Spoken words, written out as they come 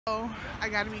I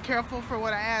gotta be careful for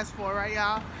what I ask for, right,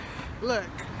 y'all? Look,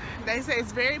 they say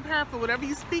it's very powerful. Whatever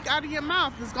you speak out of your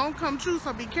mouth is gonna come true,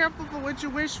 so be careful for what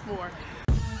you wish for.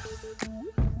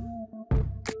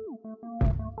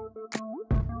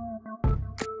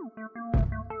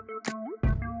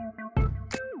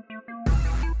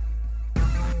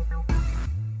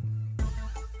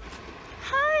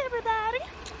 Hi, everybody.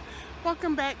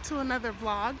 Welcome back to another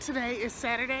vlog. Today is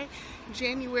Saturday,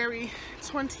 January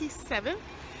 27th.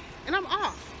 And I'm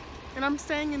off, and I'm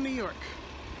staying in New York.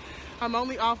 I'm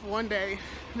only off one day.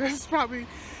 This is probably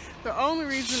the only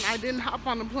reason I didn't hop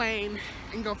on a plane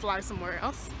and go fly somewhere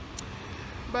else.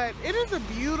 But it is a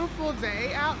beautiful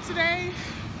day out today.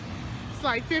 It's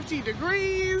like 50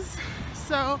 degrees.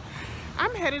 So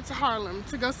I'm headed to Harlem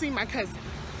to go see my cousin.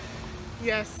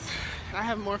 Yes, I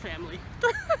have more family.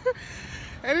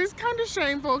 And it's kind of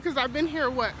shameful because I've been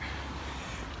here, what,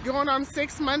 going on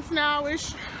 6 months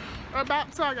now-ish?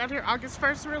 About till I got here August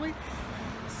 1st, really.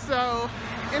 So,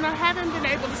 and I haven't been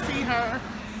able to see her,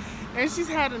 and she's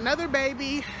had another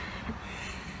baby,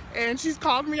 and she's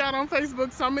called me out on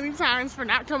Facebook so many times for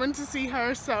not coming to see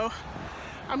her. So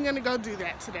I'm gonna go do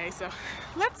that today. So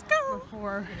let's go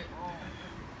before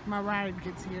my ride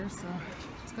gets here. So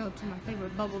let's go to my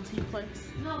favorite bubble tea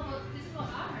place. No, but this is what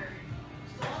I heard.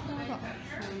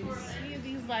 Any of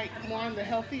these like more on the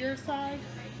healthier side?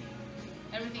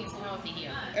 Everything's healthy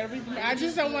here. Everything. I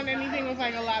just don't want anything with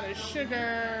like a lot of sugar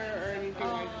or anything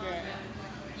like that.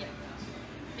 Yeah,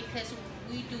 because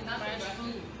we do fresh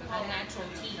food and natural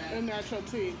tea. And natural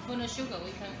tea. For the sugar,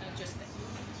 we can adjust it.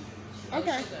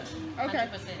 Okay. Sugar, Okay.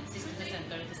 100%, 60%,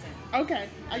 30%. Okay,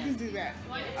 I can do that.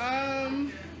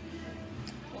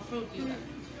 What fruit do you like?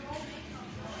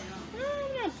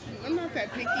 I'm not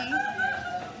that picky.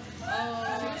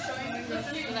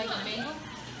 You like the mango?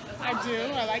 I do.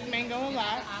 I like mango a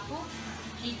lot. Apple,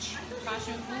 peach,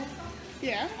 passion fruit,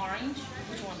 Yeah. orange.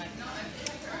 Which one like?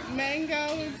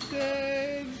 Mango is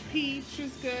good. Peach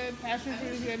is good. Passion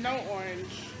fruit is good. No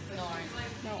orange. No orange.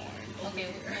 No orange.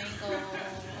 Okay, mango.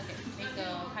 Okay, make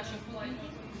the passion fruit.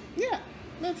 Yeah,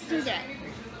 let's do that.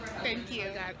 Thank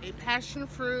you. I got a passion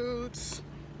fruit,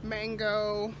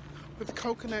 mango with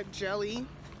coconut jelly,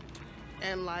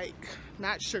 and like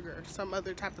not sugar, some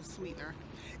other type of sweetener.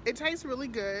 It tastes really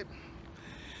good,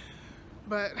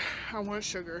 but I want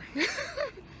sugar.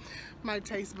 My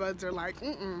taste buds are like,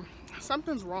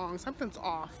 something's wrong, something's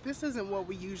off. This isn't what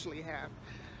we usually have.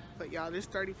 But y'all, this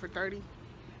 30 for 30,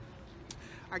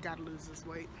 I gotta lose this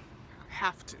weight. I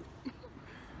have to.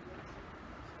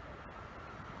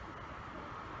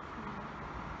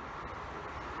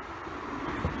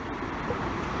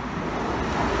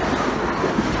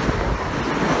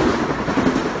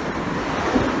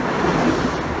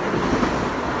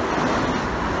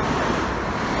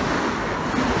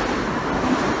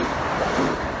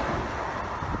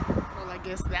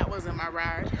 That wasn't my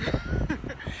ride.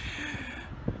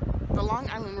 The Long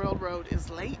Island Railroad is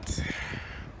late.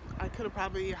 I could have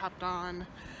probably hopped on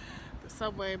the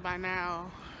subway by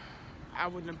now. I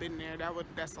wouldn't have been there.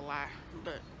 That's a lie.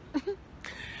 But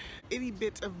any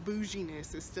bit of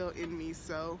bouginess is still in me,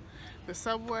 so the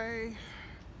subway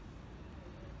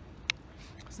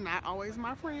is not always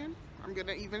my friend. I'm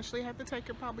gonna eventually have to take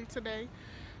it probably today,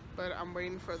 but I'm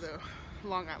waiting for the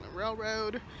Long Island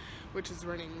Railroad, which is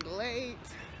running late.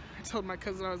 I told my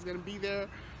cousin I was gonna be there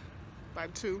by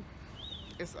 2.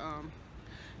 It's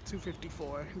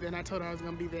 2:54. Then I told her I was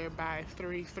gonna be there by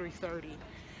 3:30.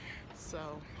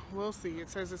 So we'll see. It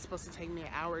says it's supposed to take me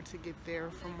an hour to get there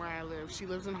from where I live. She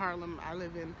lives in Harlem. I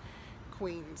live in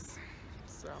Queens.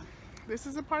 So this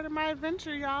is a part of my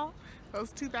adventure, y'all.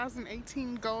 Those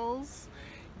 2018 goals,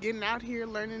 getting out here,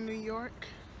 learning New York.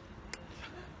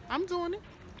 I'm doing it.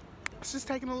 It's just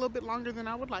taking a little bit longer than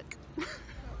I would like.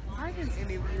 Why didn't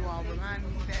any of you all remind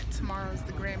me that tomorrow's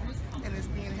the Grammys and it's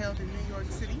being held in New York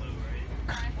City?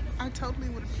 I totally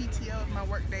would have PTO'd my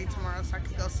work day tomorrow so I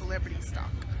could go celebrity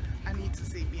stalk. I need to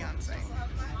see Beyonce.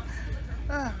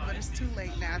 But it's too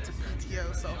late now to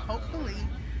PTO, so hopefully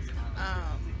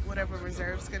whatever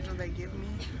reserve schedule they give me,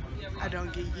 I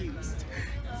don't get used.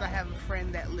 Because I have a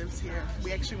friend that lives here.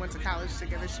 We actually went to college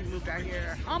together. She moved out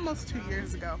here almost 2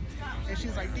 years ago. And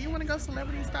she's like, do you want to go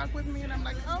celebrity stock with me? And I'm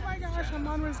like, oh my gosh, I'm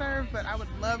on reserve, but I would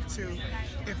love to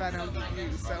if I don't get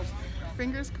used. So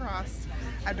fingers crossed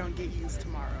I don't get used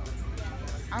tomorrow.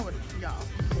 I would, y'all,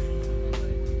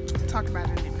 talk about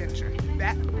an adventure.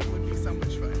 That would be so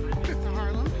much fun. To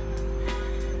Harlem.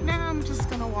 Now I'm just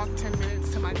gonna walk 10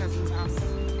 minutes to my cousin's house.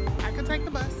 I could take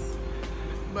the bus,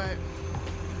 but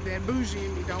that bougie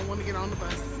in me don't want to get on the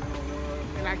bus.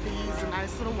 And I could use a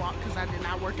nice little walk because I did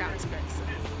not work out today. So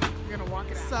I'm gonna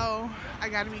walk it out. So I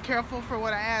gotta be careful for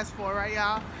what I ask for, right,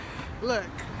 y'all? Look,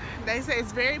 they say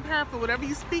it's very powerful. Whatever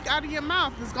you speak out of your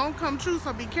mouth is gonna come true,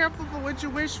 so be careful for what you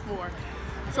wish for.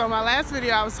 So in my last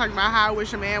video, I was talking about how I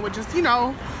wish a man would just, you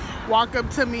know, walk up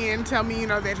to me and tell me, you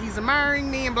know, that he's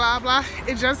admiring me and blah, blah.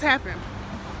 It just happened.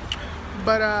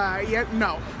 But, yeah,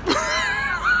 no.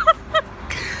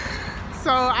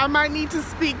 So I might need to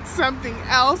speak something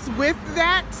else with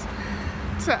that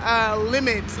to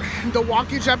limit the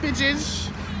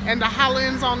walkage-uppage and the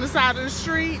hollins on the side of the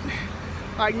street.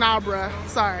 Like, nah, bruh.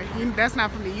 Sorry. That's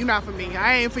not for me. You not for me.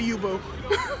 I ain't for you, boo.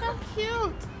 So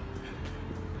cute.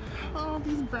 Oh,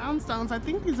 these brownstones. I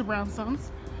think these are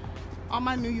brownstones. All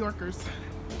my New Yorkers,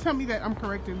 tell me that I'm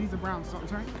corrected. These are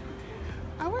brownstones, right?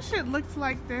 I wish it looked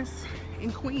like this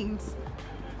in Queens,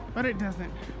 but it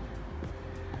doesn't.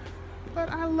 But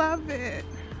I love it.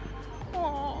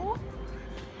 Oh,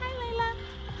 hi, Layla.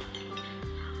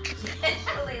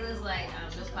 Layla's like,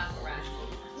 just paparazzi.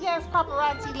 Yes,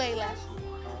 paparazzi, Layla.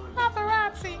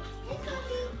 Paparazzi.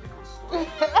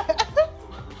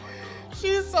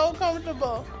 She's so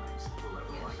comfortable.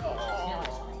 Oh,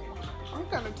 I'm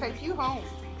gonna take you home.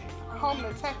 Home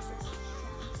to Texas.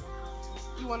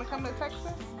 You wanna come to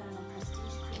Texas?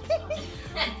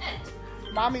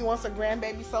 Mommy wants a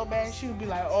grandbaby so bad, she would be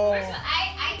like, oh.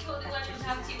 I totally want to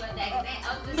talk to you about that.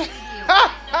 I'll listen to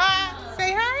you.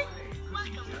 Say hi.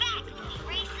 Welcome back,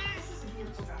 racers.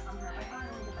 Say hi,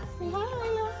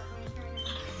 Layla.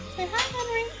 Say hi,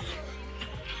 Henry.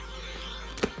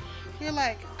 You're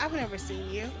like, I've never seen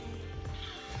you.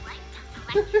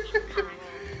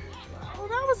 Well,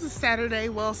 that was a Saturday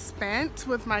well spent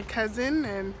with my cousin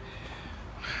and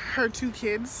her 2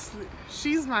 kids.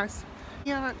 She's my,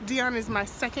 Dion is my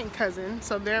second cousin,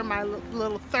 so they're my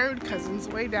little third cousins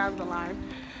way down the line.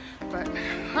 But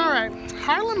all right,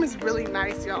 Harlem is really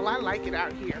nice, y'all. I like it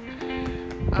out here.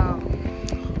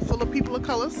 Full of people of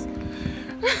colors.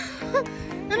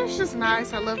 And it's just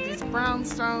nice. I love these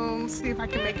brownstones. See if I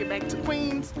can make it back to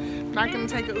Queens. I'm not gonna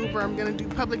take an Uber. I'm gonna do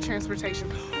public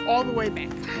transportation all the way back.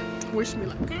 Wish me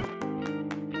luck.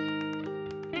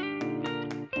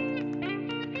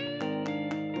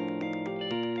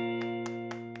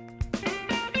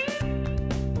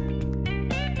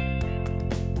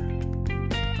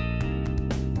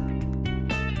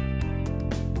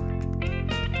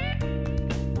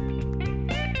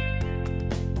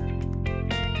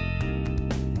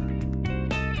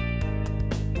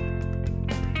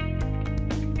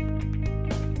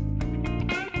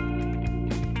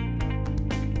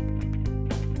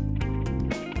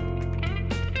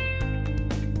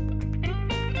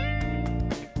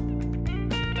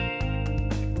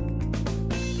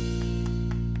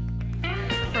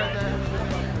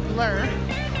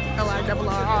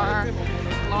 L-I-R-R,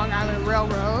 Long Island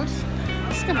Railroad. I'm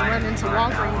just gonna run into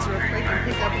Walgreens real quick and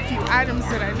pick up a few items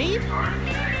that I need.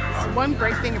 It's one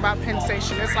great thing about Penn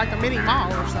Station. It's like a mini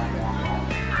mall or something.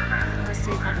 Let's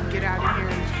see if I can get out of here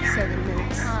in 7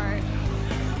 minutes. All right,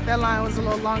 that line was a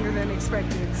little longer than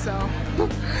expected, so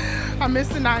I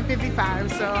missed the 9:55.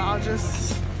 So I'll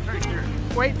just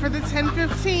wait for the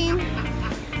 10:15.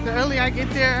 The earlier I get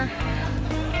there,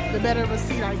 the better of a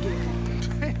seat I get.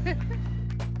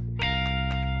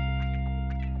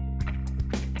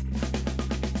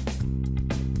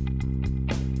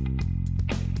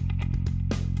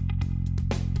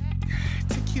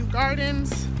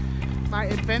 Gardens. My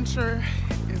adventure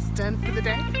is done for the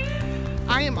day.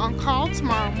 I am on call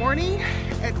tomorrow morning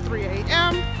at 3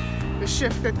 a.m. the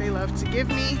shift that they love to give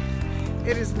me.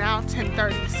 It is now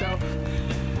 10:30, so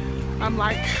I'm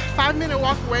like 5-minute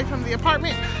walk away from the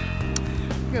apartment.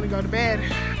 I'm gonna go to bed.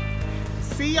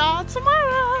 See y'all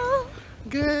tomorrow.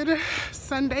 Good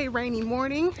Sunday rainy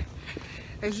morning.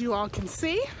 As you all can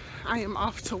see, I am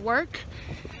off to work.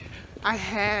 I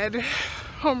had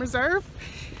home reserve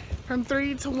from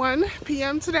 3 to 1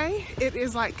 p.m. today. It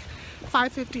is like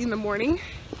 5:50 in the morning,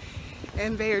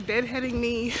 and they are deadheading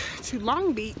me to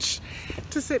Long Beach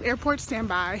to sit airport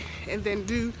standby and then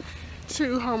do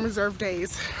 2 home reserve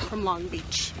days from Long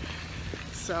Beach.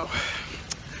 So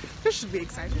this should be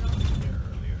exciting.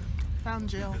 Found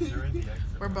Jill.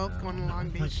 We're both going to Long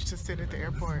Beach to sit at the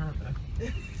airport.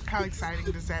 How exciting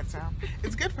does that sound?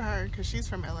 It's good for her because she's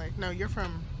from LA. No, you're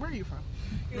from, where are you from?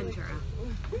 Ventura.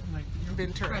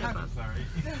 Ventura. Right above.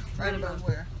 Right above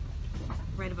where?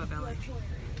 Right above LA.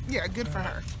 Yeah, good for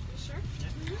her. Sure.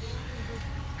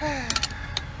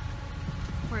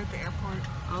 We're at the airport.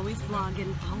 Always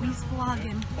vlogging. Always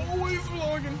vlogging. Always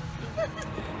vlogging.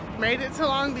 Made it to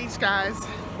Long Beach, guys.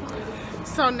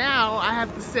 So now I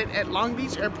have to sit at Long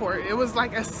Beach Airport. It was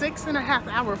like a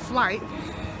 6.5-hour flight.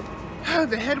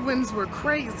 The headwinds were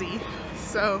crazy.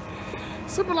 So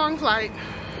super long flight.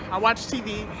 I watched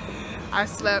TV, I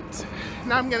slept.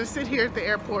 Now I'm gonna sit here at the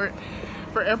airport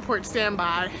for airport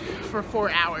standby for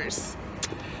 4 hours.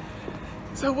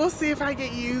 So we'll see if I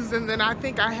get used, and then I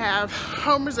think I have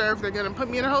home reserve. They're gonna put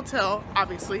me in a hotel,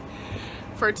 obviously,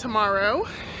 for tomorrow,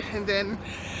 and then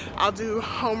I'll do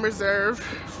home reserve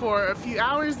for a few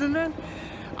hours, and then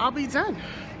I'll be done.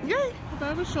 Yay! Have I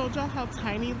ever showed y'all how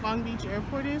tiny Long Beach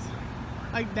Airport is?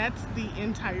 Like, that's the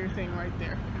entire thing right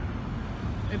there.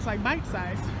 It's like bite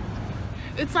size.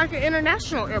 It's like an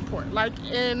international airport. Like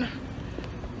in,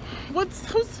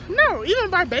 no, even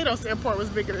Barbados Airport was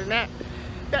bigger than that.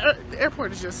 The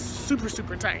airport is just super,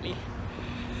 super tiny.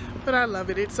 But I love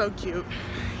it, it's so cute.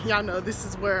 Y'all know this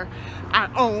is where I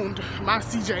owned my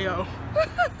CJO.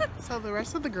 So the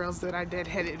rest of the girls that I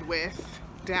deadheaded with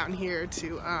down here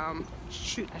to,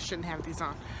 shoot, I shouldn't have these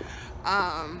on.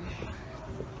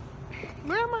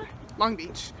 Where am I? Long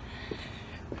Beach.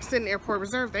 Sitting Airport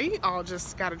Reserve, they all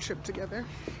just got a trip together.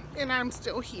 And I'm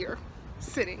still here,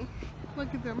 sitting.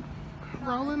 Look at them,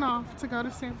 rolling off to go to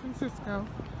San Francisco.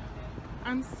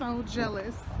 I'm so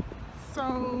jealous.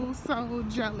 So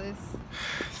jealous.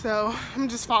 So I'm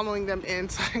just following them in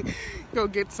to go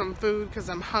get some food because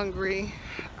I'm hungry.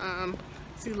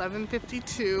 It's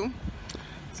 11:52,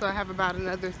 so I have about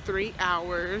another 3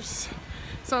 hours.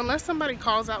 So unless somebody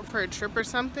calls out for a trip or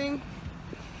something,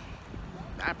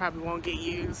 I probably won't get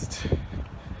used.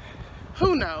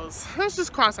 Who knows? Let's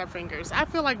just cross our fingers. I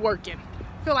feel like working.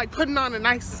 I feel like putting on a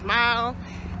nice smile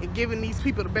and giving these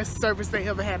people the best service they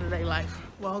ever had in their life.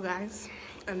 Well guys,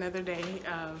 another day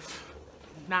of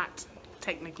not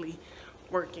technically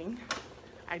working.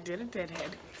 I did a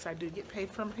deadhead, so I do get paid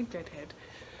for my deadhead.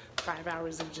 5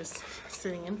 hours of just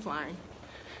sitting and flying.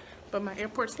 But my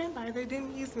airport standby, they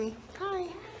didn't use me. Hi.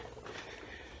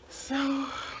 So,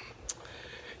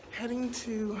 heading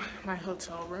to my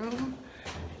hotel room.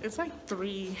 It's like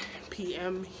 3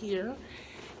 p.m. here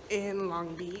in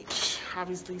Long Beach.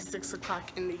 Obviously 6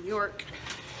 o'clock in New York.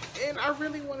 And I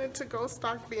really wanted to go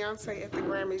stalk Beyonce at the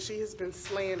Grammys. She has been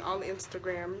slaying on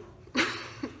Instagram.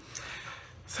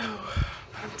 So,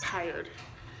 I'm tired.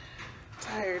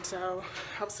 So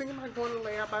I was thinking about going to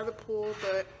lay out by the pool,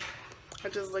 but I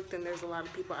just looked and there's a lot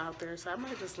of people out there, so I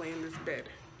might just lay in this bed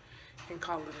and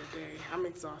call it a day. I'm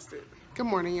exhausted. Good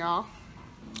morning, y'all.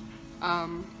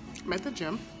 I'm at the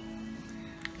gym.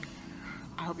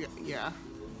 I hope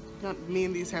me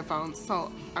and these headphones.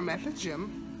 So I'm at the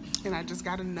gym and I just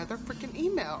got another freaking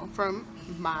email from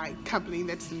my company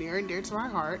that's near and dear to my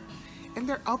heart, and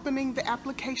they're opening the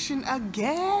application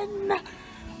again.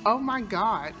 Oh my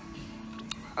God.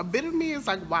 A bit of me is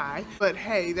like, why? But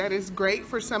hey, that is great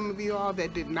for some of you all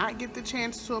that did not get the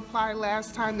chance to apply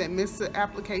last time, that missed the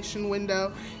application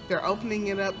window. They're opening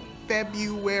it up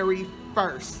February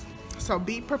 1st. So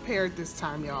be prepared this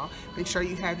time, y'all. Make sure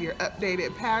you have your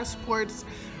updated passports,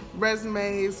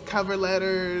 resumes, cover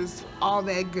letters, all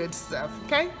that good stuff,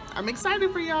 okay? I'm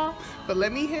excited for y'all, but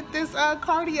let me hit this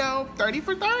cardio, 30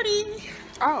 for 30.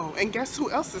 Oh, and guess who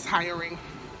else is hiring?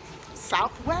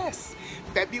 Southwest,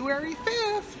 February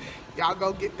 5th. Y'all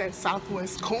go get that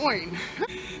Southwest coin.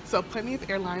 So plenty of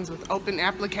airlines with open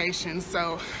applications,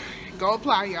 so go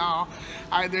apply, y'all.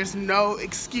 There's no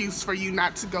excuse for you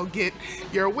not to go get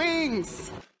your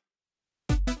wings.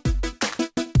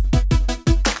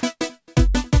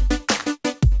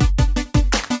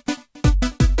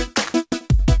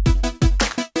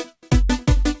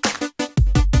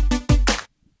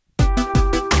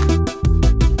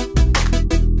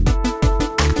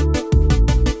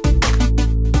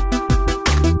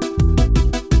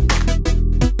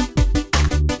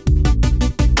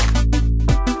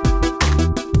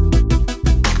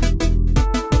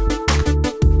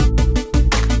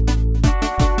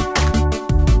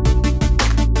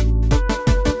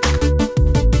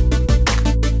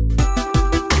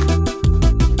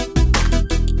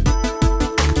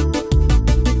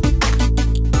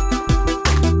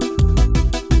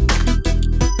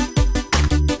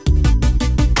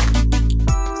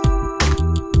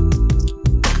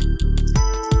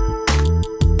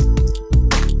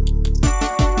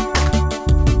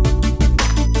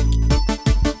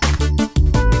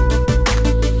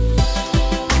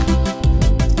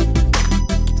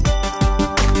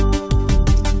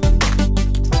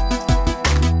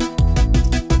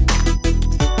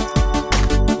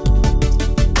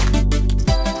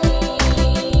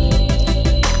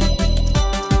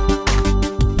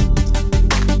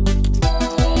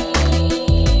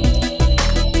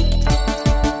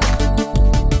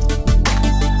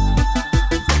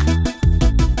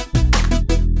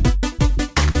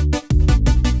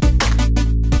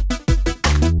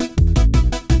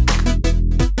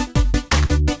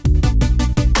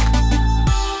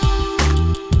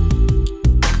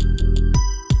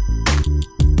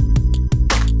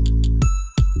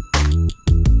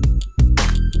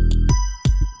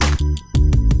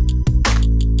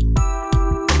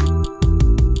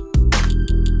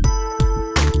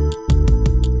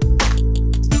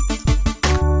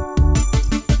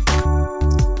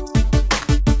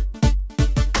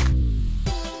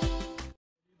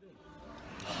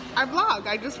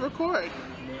 record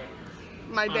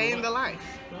my day in the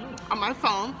life on my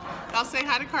phone. I'll say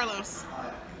hi to Carlos.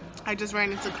 I just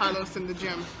ran into Carlos in the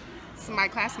gym. It's my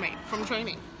classmate from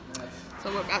training.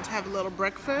 So we're about to have a little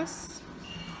breakfast.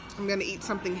 I'm gonna eat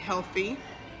something healthy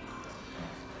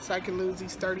so I can lose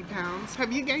these 30 pounds.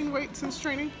 Have you gained weight since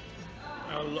training?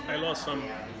 I lost some.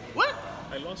 What?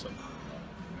 I lost some.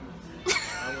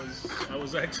 I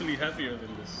was actually heavier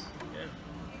than this. Yeah.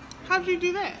 How'd you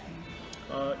do that?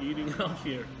 Eating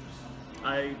healthier.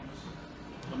 I'm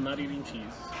not eating cheese.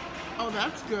 Oh,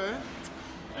 that's good.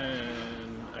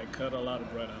 And I cut a lot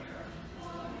of bread out.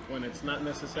 When it's not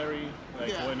necessary, like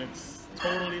Yeah. when it's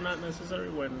totally not necessary,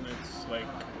 when it's like,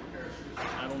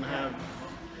 I don't have,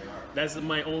 that's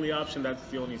my only option, that's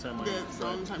the only time I eat That's the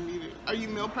bread. only time you eat it. Are you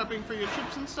meal prepping for your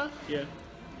trips and stuff? Yeah,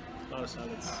 a lot of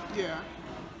salads. Yeah.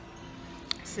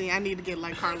 See, I need to get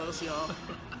like Carlos, y'all.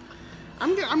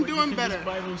 I'm But doing you can better. Just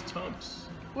buy those tubs.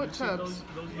 What You've seen tubs?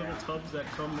 Those little tubs that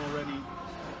come already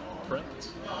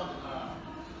prepped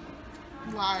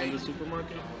in Like, the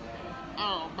supermarket.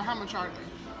 oh, but how much are they?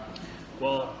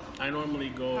 Well, I normally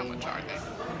go. How much are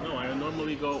they? No, I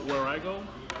normally go where I go.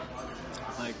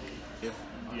 Like, if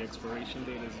the expiration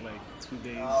date is like 2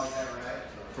 days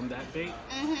from that date,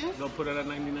 they'll put it at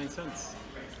 99 cents.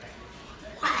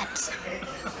 What?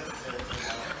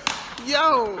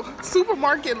 Yo,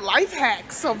 supermarket life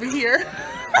hacks over here.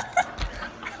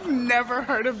 I've never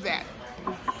heard of that.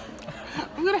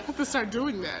 I'm gonna have to start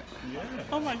doing that. Yeah.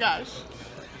 Oh my gosh.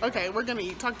 Okay, we're gonna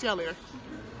eat. Talk to y'all later.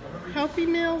 Healthy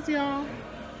meals, y'all.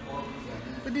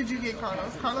 What did you get,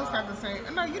 Carlos? Carlos got the same.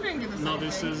 No, you didn't get the same. No,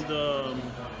 this thing. is the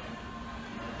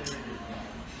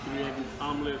 3-egg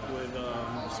omelet with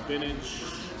spinach,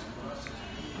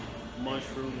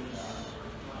 mushrooms.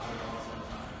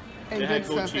 And They had good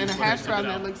goat stuff. cheese, And a but I hash took brown it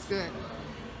that out. looks good.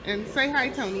 And say hi,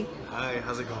 Tony. Hi,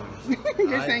 how's it going?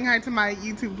 You're Hi. saying hi to my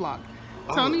YouTube vlog.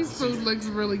 Oh, Tony's food looks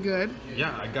really good.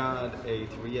 Yeah, I got a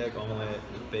 3-egg omelet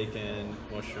with bacon,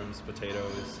 mushrooms,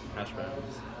 potatoes, hash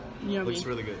browns. Yummy. Looks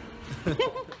really good. Like,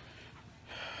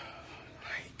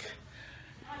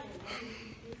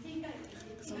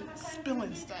 so I'm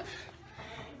spilling stuff.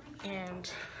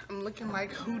 And I'm looking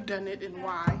like who done it and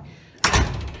why.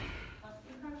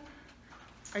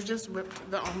 I just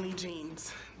ripped the only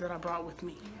jeans that I brought with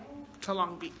me to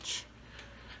Long Beach.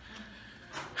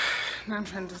 Now I'm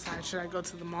trying to decide, should I go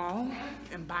to the mall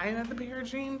and buy another pair of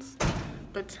jeans?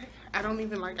 But I don't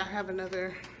even I have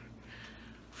another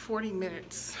 40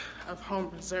 minutes of home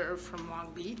reserve from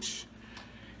Long Beach.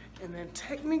 And then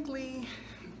technically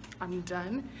I'm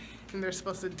done and they're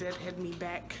supposed to deadhead me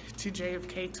back to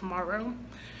JFK tomorrow.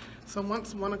 So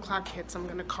once 1 o'clock hits, I'm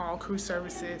gonna call crew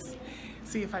services,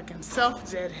 see if I can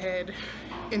self-deadhead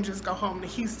and just go home to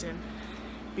Houston,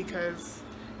 because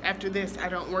after this, I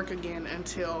don't work again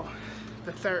until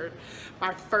the 3rd.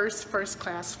 My first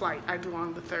class flight I do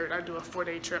on the 3rd. I do a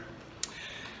 4-day trip.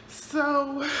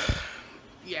 So,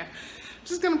 yeah,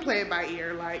 just gonna play it by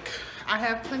ear. Like, I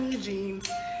have plenty of jeans.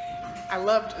 I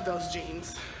loved those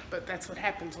jeans, but that's what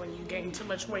happens when you gain too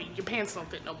much weight. Your pants don't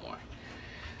fit no more.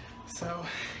 So,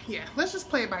 yeah, let's just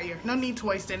play it by ear. No need to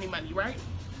waste any money, right?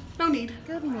 No need.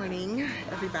 Good morning,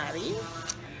 everybody.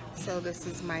 So this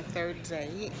is my 3rd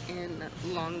day in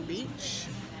Long Beach.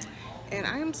 And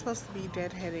I am supposed to be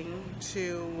deadheading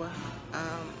to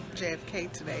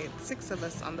JFK today. It's 6 of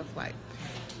us on the flight.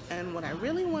 And what I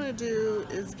really want to do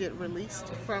is get released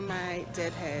from my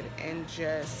deadhead and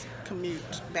just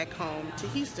commute back home to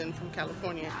Houston from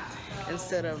California,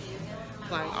 instead of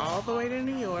flying all the way to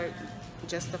New York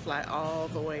just to fly all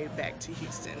the way back to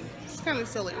Houston. It's kind of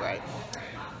silly, right?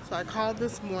 So I called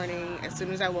this morning as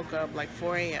soon as I woke up, like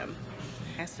 4 a.m.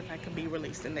 asked if I could be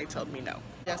released, and they told me no.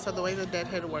 Yeah, so the way the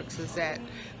deadhead works is that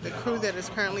the crew that is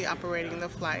currently operating the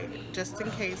flight, just in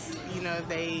case, you know,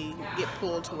 they get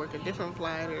pulled to work a different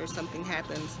flight or something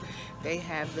happens, they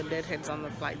have the deadheads on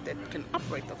the flight that can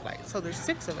operate the flight. So there's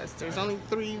 6 of us. There's only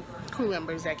 3 crew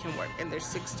members that can work, and there's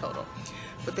 6 total.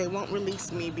 But they won't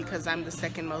release me because I'm the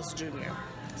 2nd most junior.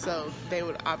 So they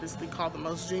would obviously call the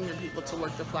most junior people to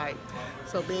work the flight.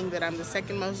 So being that I'm the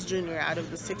 2nd most junior out of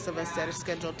the 6 of us that are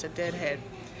scheduled to deadhead,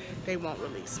 they won't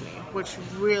release me, which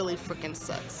really freaking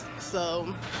sucks.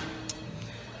 So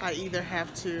I either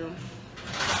have to,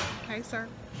 hey sir,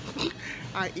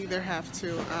 I either have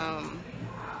to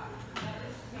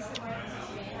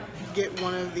get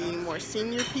one of the more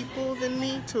senior people than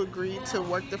me to agree to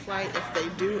work the flight if they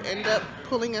do end up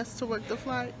pulling us to work the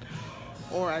flight,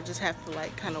 or I just have to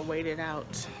like kind of wait it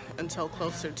out until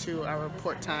closer to our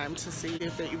report time to see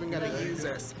if they're even going to use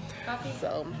us.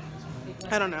 So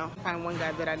I don't know. Find one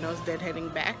guy that I know is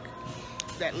deadheading back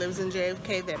that lives in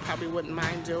JFK that probably wouldn't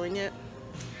mind doing it.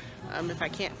 If I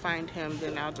can't find him,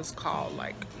 then I'll just call,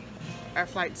 like, our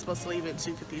flight's supposed to leave at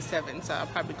 2:57, so I'll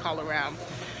probably call around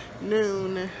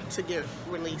noon to get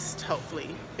released,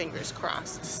 hopefully, fingers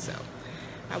crossed. So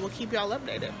I will keep y'all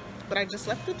updated. But I just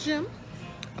left the gym.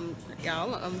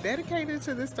 I'm dedicated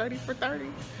to this 30 for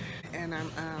 30, and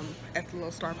I'm at the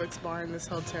little Starbucks bar in this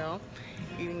hotel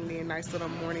eating me a nice little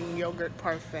morning yogurt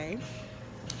parfait.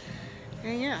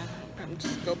 And yeah, I'm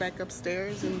just go back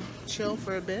upstairs and chill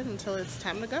for a bit until it's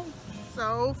time to go.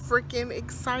 So freaking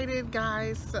excited,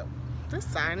 guys. So this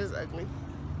sign is ugly.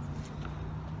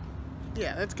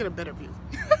 Yeah, let's get a better view.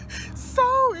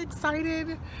 So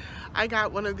excited. I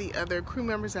got one of the other crew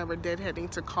members that were deadheading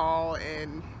to call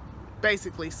and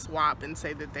basically swap and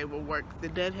say that they will work the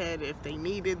deadhead if they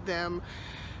needed them.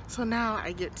 So now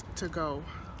I get to go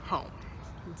home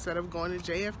instead of going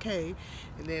to JFK,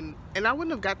 and I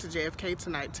wouldn't have got to JFK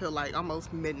tonight till like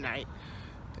almost midnight,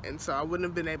 and so I wouldn't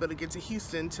have been able to get to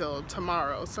Houston till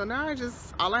tomorrow. So now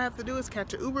all I have to do is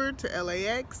catch an Uber to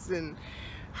LAX and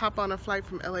hop on a flight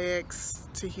from LAX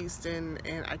to Houston,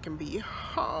 and I can be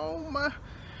home.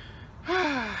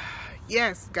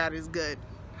 Yes, God is good.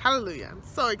 Hallelujah. I'm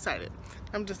so excited.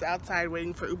 I'm just outside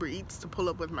waiting for Uber Eats to pull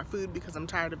up with my food because I'm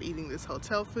tired of eating this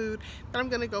hotel food. Then I'm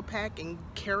gonna go pack and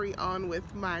carry on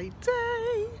with my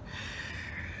day.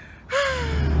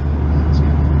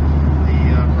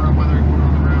 Current weather report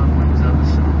on the ground, winds out of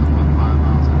 7.5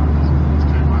 miles an hour, it's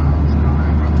 10 miles an hour,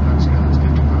 and around the Alexia, it's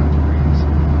 55 degrees.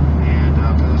 And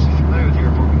for those who are familiar with the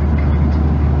airport, we're going to be coming into the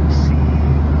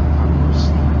Harlem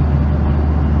Sea.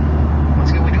 Once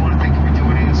again, we do want to thank you for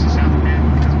joining us this afternoon,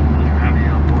 because we really are happy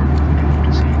on board. We do hope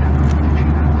to see you down the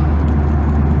future.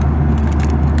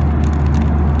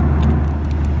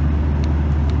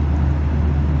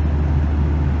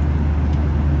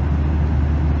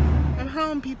 I'm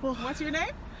home, people. What's your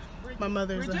name? My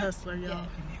mother's Bridget? a hustler, y'all. Yeah,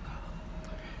 give me a call.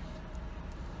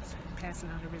 Passing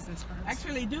out her business cards.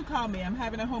 Actually, do call me. I'm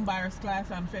having a home buyers class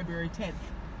on February 10th.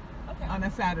 Okay. On a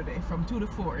Saturday from 2 to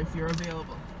 4 if you're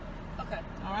available. Okay.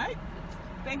 All right?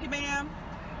 Thank you, ma'am.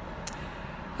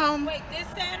 Home. Wait, this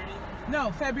Saturday?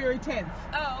 No, February 10th.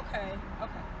 Oh, okay.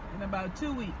 Okay. In about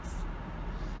 2 weeks.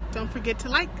 Don't forget to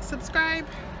like, subscribe,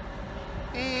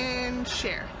 and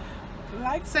share.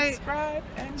 Like, Say- subscribe,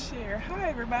 and share. Hi,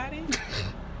 everybody.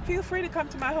 Feel free to come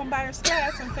to my home buyers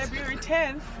class on February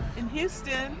 10th in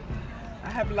Houston.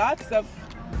 I have lots of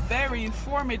very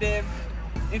informative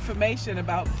information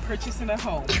about purchasing a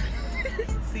home.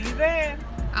 See you then.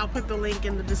 I'll put the link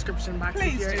in the description box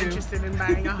Please if you're do. interested in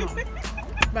buying a home.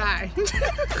 Bye.